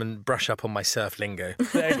 I'll come and brush up on my surf lingo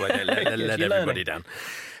so I don't let everybody down.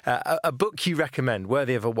 A book you recommend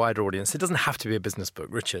worthy of a wider audience. It doesn't have to be a business book,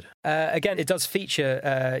 Richard. Again, it does feature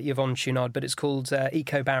Yvonne Chouinard, but it's called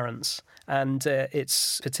Eco Barons. And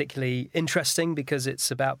it's particularly interesting because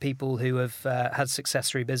it's about people who have had success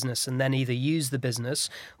through business and then either use the business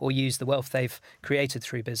or use the wealth they've created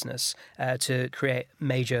through business to create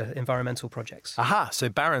major environmental projects. Aha, so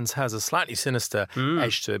Barons has a slightly sinister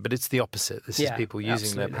edge to it, but it's the opposite. This is people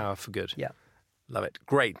using their power for good. Yeah. Love it.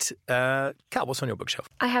 Great. Cal, what's on your bookshelf?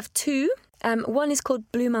 I have two. One is called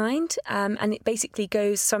Blue Mind, and it basically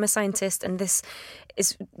goes, so I'm a scientist, and this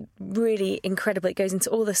is really incredible. It goes into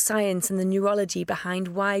all the science and the neurology behind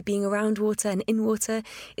why being around water and in water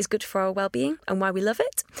is good for our well-being and why we love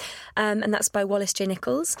it. And that's by Wallace J.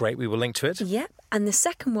 Nichols. Great, we will link to it. Yep. And the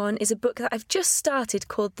second one is a book that I've just started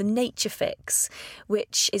called The Nature Fix,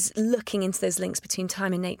 which is looking into those links between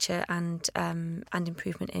time and nature and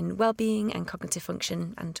improvement in well-being and cognitive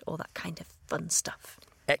function and all that kind of fun stuff.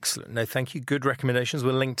 Excellent. No, thank you. Good recommendations.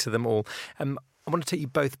 We'll link to them all. I want to take you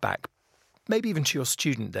both back, maybe even to your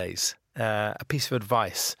student days, a piece of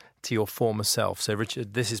advice to your former self. So,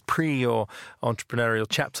 Richard, this is pre your entrepreneurial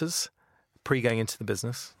chapters, pre going into the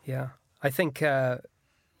business. Yeah. I think,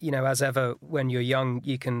 as ever, when you're young,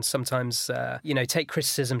 you can sometimes, take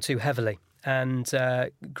criticism too heavily. And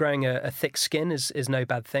growing a thick skin is no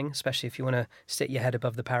bad thing, especially if you want to stick your head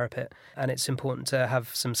above the parapet. And it's important to have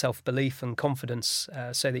some self-belief and confidence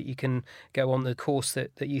so that you can go on the course that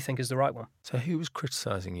you think is the right one. So who was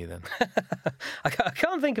criticising you then? I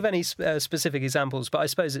can't think of any specific examples, but I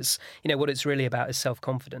suppose it's, what it's really about is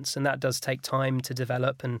self-confidence. And that does take time to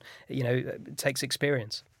develop and, it takes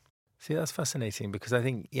experience. See, that's fascinating because I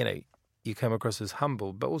think, you came across as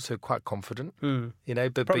humble, but also quite confident.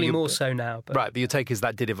 But probably more so now. But... Right, but your take is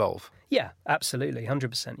that did evolve. Yeah, absolutely,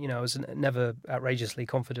 100%. I was never outrageously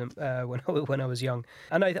confident when I was young,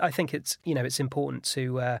 and I think it's it's important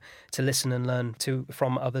to listen and learn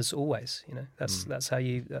from others always. That's how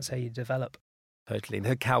you develop. Totally.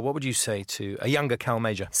 Now, Cal, what would you say to a younger Cal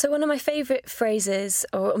Major? So one of my favourite phrases,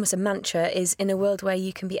 or almost a mantra, is "In a world where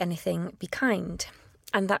you can be anything, be kind."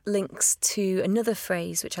 And that links to another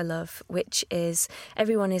phrase which I love, which is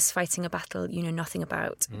everyone is fighting a battle you know nothing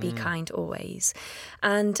about. Be kind always.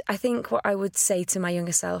 And I think what I would say to my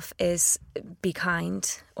younger self is be kind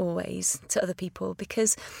always to other people,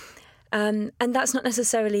 because And that's not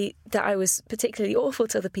necessarily that I was particularly awful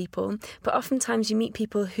to other people, but oftentimes you meet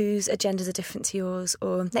people whose agendas are different to yours,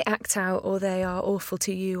 or they act out, or they are awful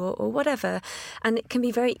to you, or whatever. And it can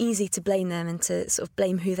be very easy to blame them and to sort of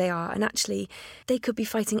blame who they are. And actually, they could be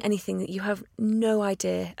fighting anything that you have no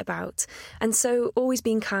idea about. And so always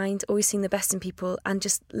being kind, always seeing the best in people, and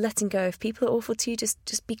just letting go. If people are awful to you,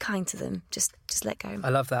 just be kind to them. Just let go. I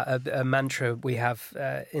love that. A mantra we have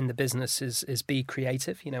in the business is be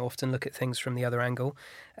creative. Often look at things from the other angle.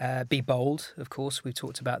 Be bold, of course. We've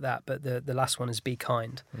talked about that. But the last one is be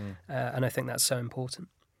kind. And I think that's so important.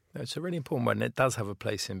 It's a really important one. It does have a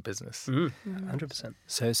place in business. 100%.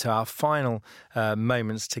 So our final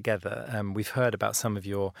moments together, we've heard about some of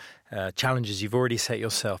your challenges you've already set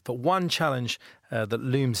yourself, but one challenge that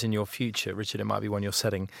looms in your future, Richard, it might be one you're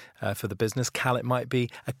setting for the business. Cal, it might be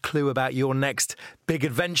a clue about your next big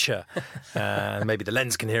adventure. Maybe the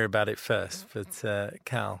Lens can hear about it first, but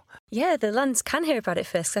Cal. Yeah, the Lens can hear about it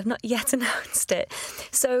first, because I've not yet announced it.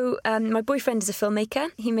 So my boyfriend is a filmmaker.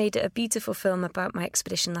 He made a beautiful film about my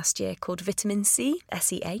expedition last year called Vitamin C,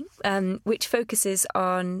 SEA, which focuses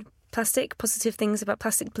on plastic, positive things about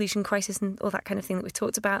plastic pollution crisis and all that kind of thing that we've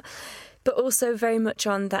talked about, but also very much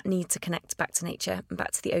on that need to connect back to nature and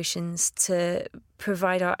back to the oceans, to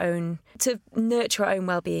provide to nurture our own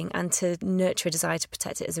well-being and to nurture a desire to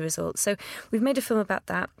protect it as a result. So we've made a film about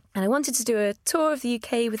that. And I wanted to do a tour of the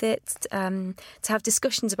UK with it, to have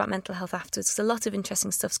discussions about mental health afterwards, because a lot of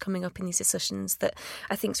interesting stuff's coming up in these discussions that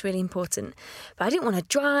I think is really important. But I didn't want to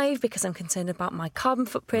drive because I'm concerned about my carbon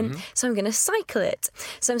footprint, so I'm going to cycle it.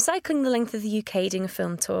 So I'm cycling the length of the UK doing a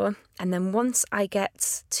film tour, and then once I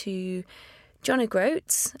get to John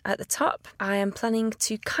O'Groats at the top, I am planning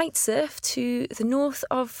to kite surf to the north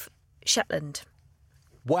of Shetland.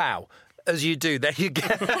 Wow. As you do, there you go.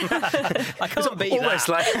 I can't beat almost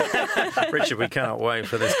that. Like Richard, we cannot wait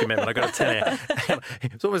for this commitment. I've got to tell you,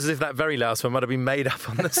 it's almost as if that very last one might have been made up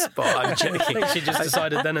on the spot. I'm joking. I think she just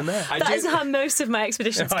decided then and there. That is how most of my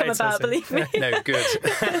expeditions come about, believe me. No, good.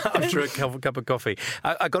 After a cup of coffee.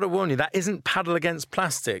 I got to warn you, that isn't paddle against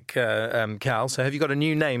plastic, Cal. So have you got a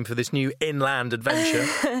new name for this new inland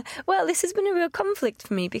adventure? Well, this has been a real conflict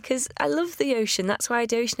for me because I love the ocean. That's why I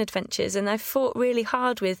do ocean adventures. And I've fought really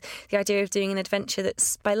hard with the idea of doing an adventure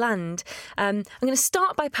that's by land. I'm going to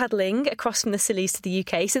start by paddling across from the Scillies to the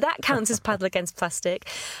UK, so that counts as paddle against plastic.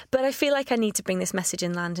 But I feel like I need to bring this message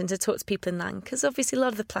inland and to talk to people inland, because obviously a lot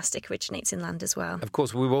of the plastic originates inland as well. Of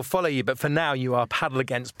course, we will follow you, but for now you are paddle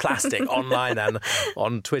against plastic online and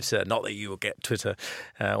on Twitter. Not that you will get Twitter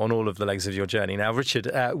on all of the legs of your journey. Now,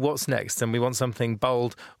 Richard, what's next? And we want something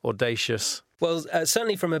bold, audacious. Well,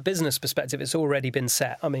 certainly from a business perspective, it's already been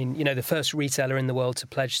set. I mean, the first retailer in the world to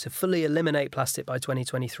pledge to fully eliminate plastic by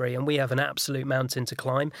 2023, and we have an absolute mountain to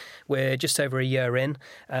climb. We're just over a year in,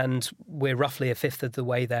 and we're roughly a fifth of the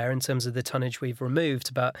way there in terms of the tonnage we've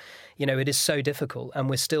removed. But, it is so difficult, and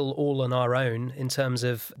we're still all on our own in terms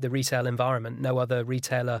of the retail environment. No other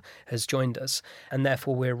retailer has joined us, and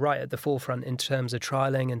therefore we're right at the forefront in terms of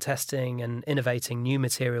trialling and testing and innovating new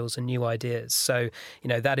materials and new ideas. So,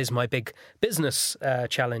 that is my big business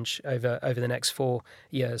challenge over the next 4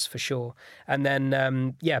 years for sure. And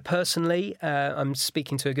then, personally, I'm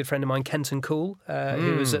speaking to a good friend of mine, Kenton Cool,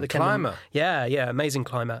 who was at the climber. Yeah, amazing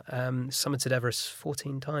climber. Summited Everest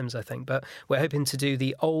 14 times, I think. But we're hoping to do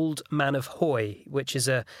the Old Man of Hoy, which is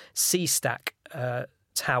a sea stack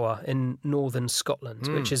tower in northern Scotland,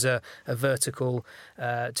 which is a vertical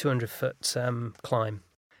 200-foot climb.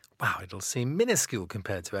 Wow, it'll seem minuscule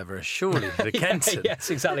compared to Everest, surely, the Kenton.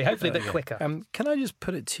 Yes, exactly. Hopefully a bit quicker. Can I just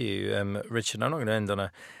put it to you, Richard, I'm not going to end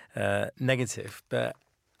on a negative, but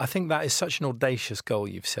I think that is such an audacious goal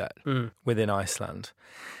you've set within Iceland.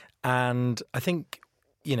 And I think,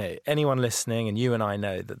 anyone listening, and you and I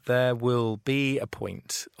know that there will be a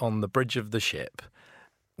point on the bridge of the ship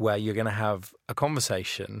where you're going to have a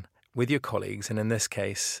conversation with your colleagues, and in this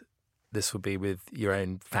case, this will be with your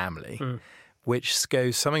own family, which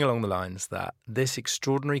goes something along the lines that this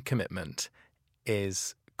extraordinary commitment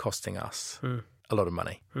is costing us a lot of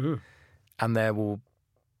money. And there will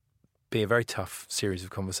be a very tough series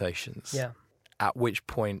of conversations, at which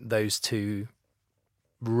point those two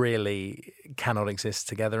really cannot exist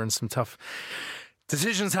together, and some tough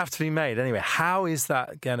decisions have to be made. Anyway, how is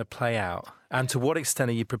that going to play out? And to what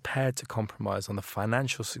extent are you prepared to compromise on the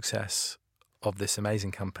financial success of this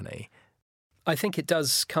amazing company I think it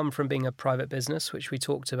does come from being a private business, which we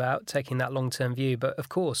talked about, taking that long-term view. But of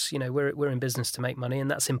course, we're in business to make money,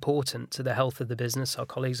 and that's important to the health of the business, our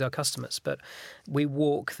colleagues, our customers. But we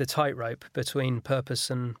walk the tightrope between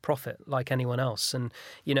purpose and profit like anyone else. And,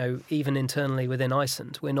 even internally within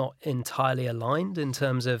Iceland, we're not entirely aligned in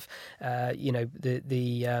terms of,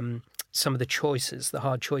 some of the choices, the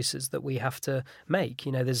hard choices that we have to make.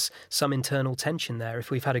 There's some internal tension there.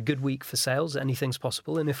 If we've had a good week for sales, anything's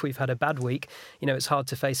possible. And if we've had a bad week, it's hard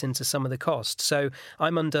to face into some of the costs. So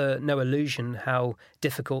I'm under no illusion how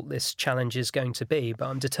difficult this challenge is going to be, but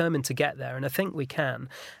I'm determined to get there. And I think we can.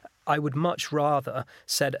 I would much rather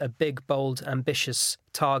set a big, bold, ambitious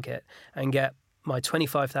target and get my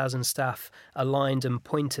 25,000 staff aligned and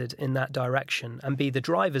pointed in that direction and be the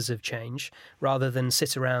drivers of change rather than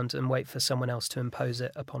sit around and wait for someone else to impose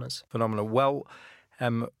it upon us. Phenomenal. Well,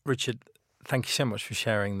 Richard, thank you so much for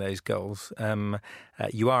sharing those goals.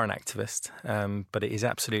 You are an activist, but it is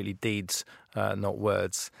absolutely deeds, not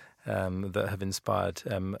words, that have inspired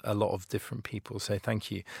a lot of different people. So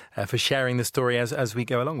thank you for sharing the story as we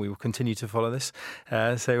go along. We will continue to follow this.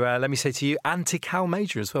 So let me say to you and to Cal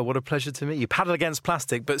Major as well, what a pleasure to meet you. Paddle against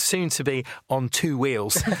plastic, but soon to be on two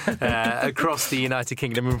wheels across the United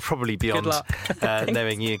Kingdom and probably beyond.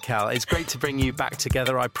 Knowing you, Cal. It's great to bring you back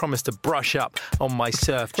together. I promise to brush up on my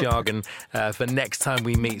surf jargon for next time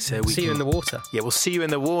we meet. So we see you in the water. Yeah, we'll see you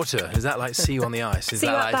in the water. Is that like see you on the ice? Is see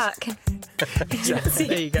that you out back. Exactly.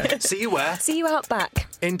 There you go. See you where? See you out back.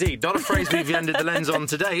 Indeed. Not a phrase we've ended the lens on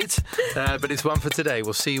to date, but it's one for today.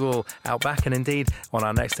 We'll see you all out back and indeed on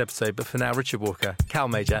our next episode. But for now, Richard Walker, Cal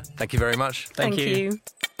Major, thank you very much. Thank you.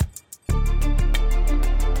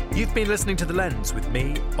 You've been listening to The Lens with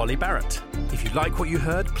me, Ollie Barrett. If you like what you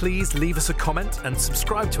heard, please leave us a comment and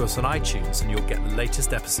subscribe to us on iTunes and you'll get the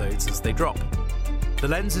latest episodes as they drop. The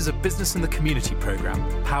Lens is a business in the community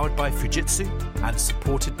programme powered by Fujitsu and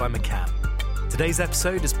supported by McCann. Today's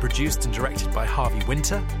episode is produced and directed by Harvey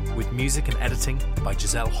Winter, with music and editing by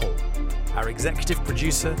Giselle Hall. Our executive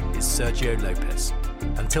producer is Sergio Lopez.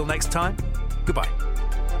 Until next time, goodbye.